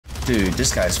Dude,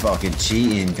 this guy's fucking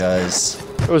cheating, cuz.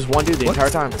 There was one dude the entire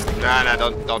time. Nah,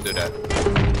 don't do that.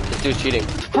 This dude's cheating.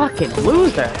 Fucking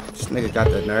loser. This nigga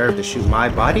got the nerve to shoot my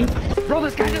body? Bro,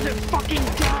 this guy doesn't fucking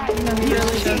die. He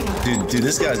really doesn't. Dude,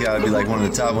 this guy's gotta be like one of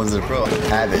the top ones of the pro.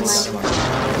 Habits.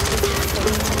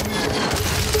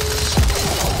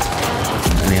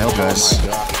 Any help, guys?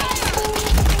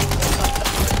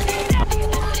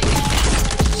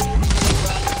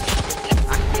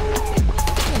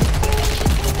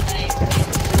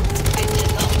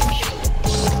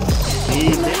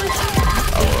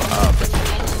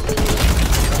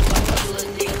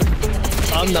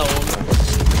 I'm the one.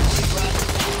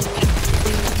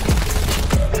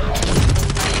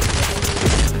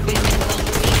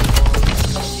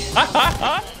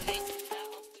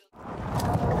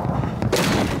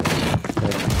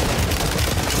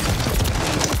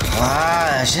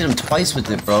 Ah, I hit him twice with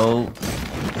it, bro.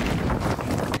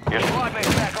 Your squad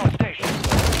mate's back on station.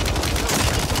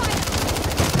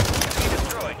 Be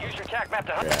destroyed. Use your tac map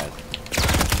to hunt.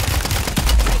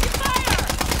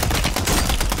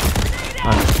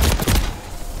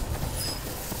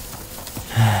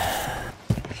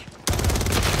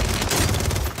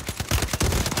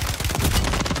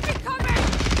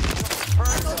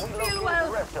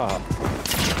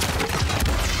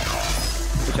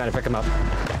 We're trying to pick him up.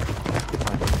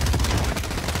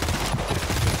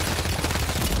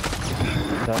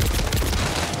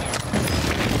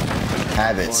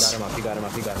 Habits. He got him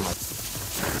up. Down.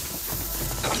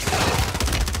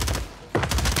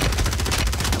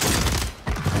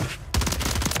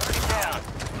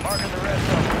 Marking the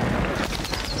rest of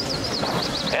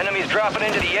them. Enemies dropping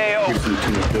into the AO.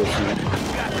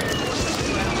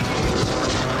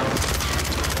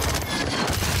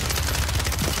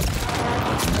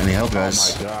 Any help,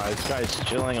 guys? Oh my god, this guy's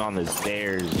chilling on the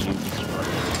stairs.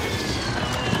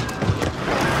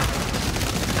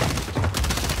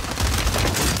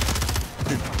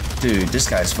 Dude, this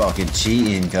guy's fucking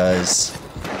cheating, cuz.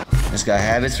 This guy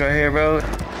habits right here, bro. Chill.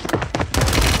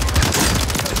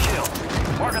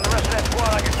 Marking the rest of that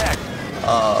squad on your tac.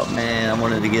 Oh man, I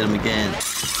wanted to get him again.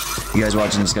 You guys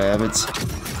watching this guy habits?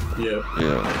 Yeah.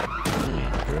 Yeah.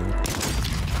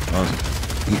 Oh,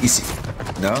 you see?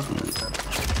 No?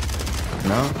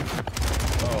 No?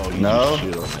 Oh, you No? just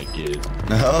chill, my kid.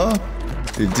 No?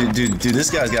 Dude,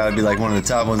 this guy's gotta be like one of the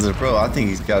top ones of the pro. I think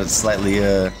he's got it slightly,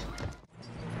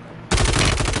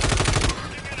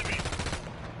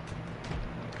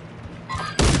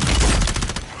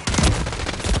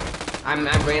 I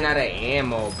ran out of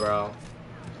ammo, bro.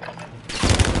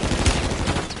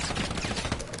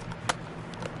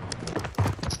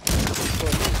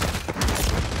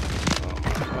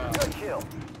 Good kill.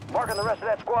 Marking the rest of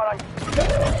that squad on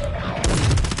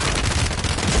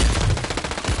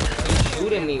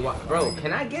Shooting me, bro?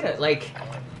 Can I get it? Like,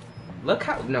 look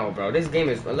how. No, bro. This game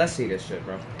is. Let's see this shit,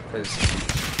 bro. Cause.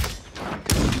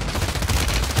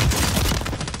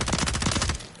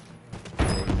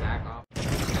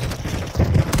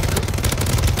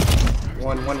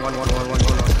 One.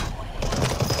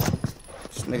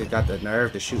 This nigga got the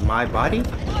nerve to shoot my body?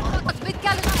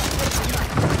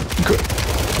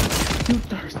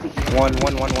 One.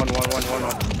 Marking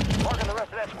the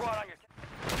rest of that squad on your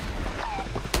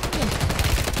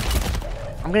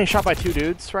I'm getting shot by two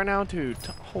dudes right now, dude.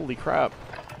 Holy crap.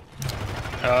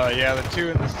 Yeah, the two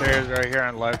in the stairs right here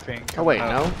on live pink. Oh wait,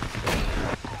 no.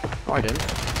 Oh, I didn't.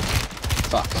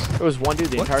 Fuck. There was one dude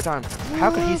the entire time.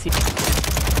 How could he see?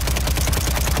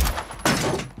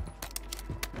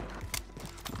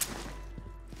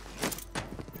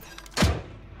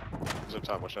 What's up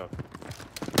top? What's up?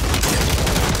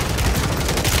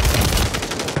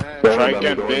 Try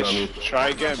again, bitch. Try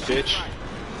again, bitch.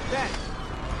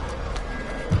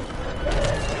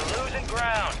 You're losing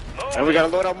ground. Move. And we got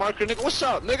a loadout marker, nigga. What's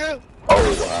up, nigga? Oh,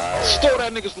 wow. Stole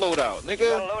that nigga's loadout, Got a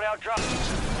nigga. loadout drop.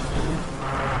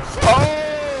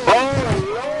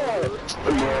 Oh, Lord.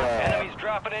 Enemies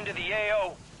dropping into the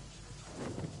AO.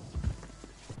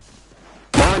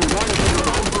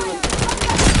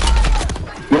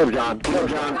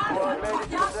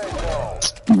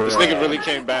 This nigga really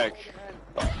came back.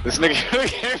 This nigga really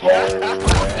came back.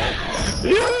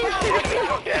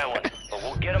 Took that one, but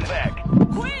we'll get him back.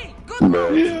 Yeah,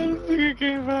 this nigga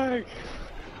came back.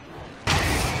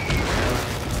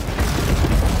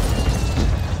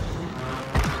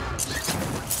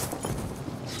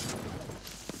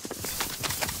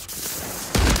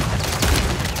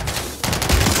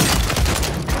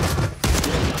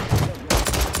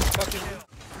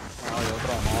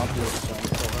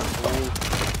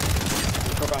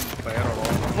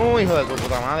 Hijo de tu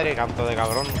puta madre, canto de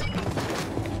cabrón.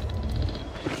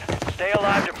 Stay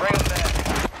alive to bring him back.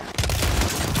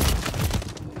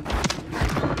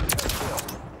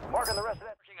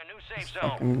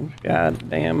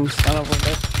 Goddamn son of a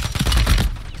bitch.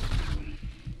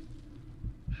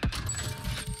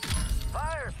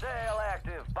 Fire sale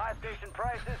active. Buy station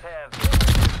prices have been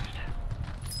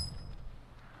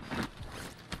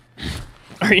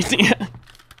reduced. Are you? Yeah.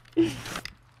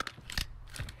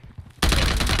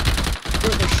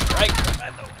 Strike, by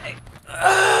the way.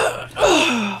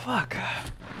 Oh, fuck.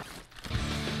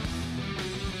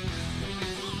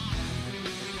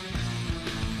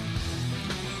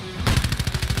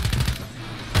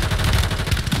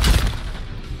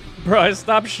 Bro, I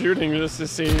stopped shooting just to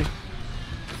see.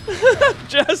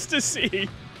 Just to see.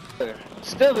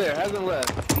 Still there, hasn't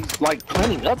left. He's like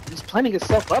planning up. He's planning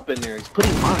himself up in there. He's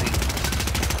putting mine.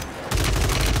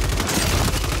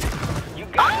 You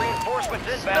got reinforcements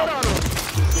inbound.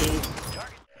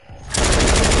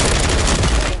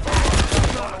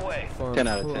 On the way. 10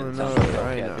 out of 10. Sounds like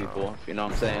right people, if you know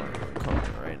what I'm saying. I'm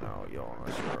coming right now, yo. I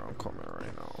swear I'm coming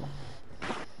right now.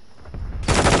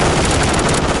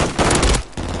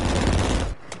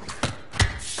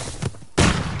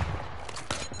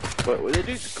 What would they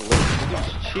do? Glitch? This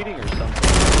dude's cheating or something?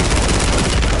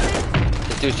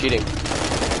 This dude's cheating.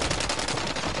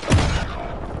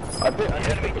 I bet the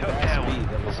enemy took down.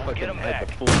 That was fucking had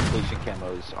the full completion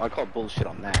camos. I call bullshit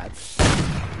on that.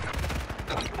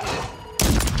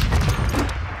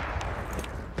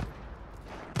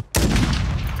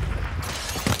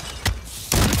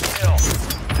 Kill.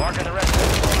 Marking the rest of the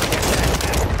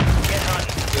get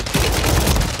hunting.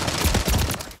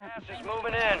 Pass is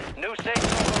moving in. New safe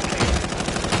zone located.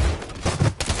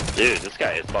 Dude, this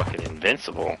guy is fucking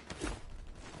invincible.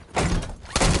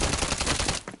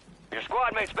 Your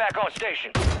squad mate's back on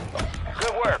station.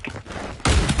 Good work.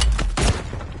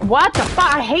 What the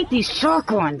fuck? I hate these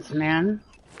shotguns, man.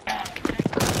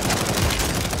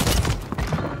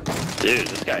 Dude,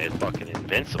 this guy is fucking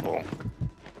invincible.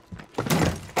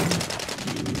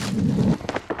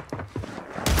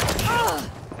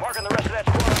 Marking the rest of that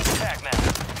squad on the attack map.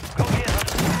 Go get them.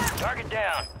 Target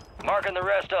down. Marking the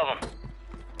rest of them.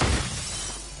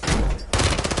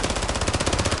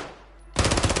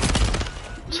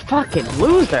 Fucking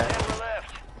loser. And we're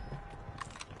left.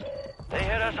 They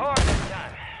hit us hard this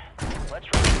time. Let's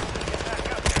run. Get back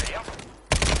up there, yep.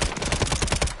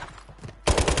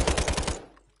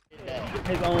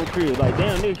 His own crib, like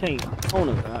damn nigga can't own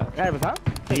a have his house.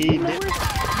 He did.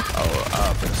 Oh, I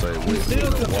was say we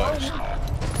watch.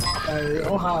 Hey,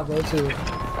 Ohio go too.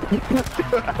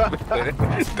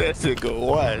 That's a good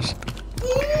watch.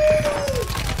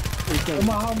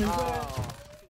 My homie.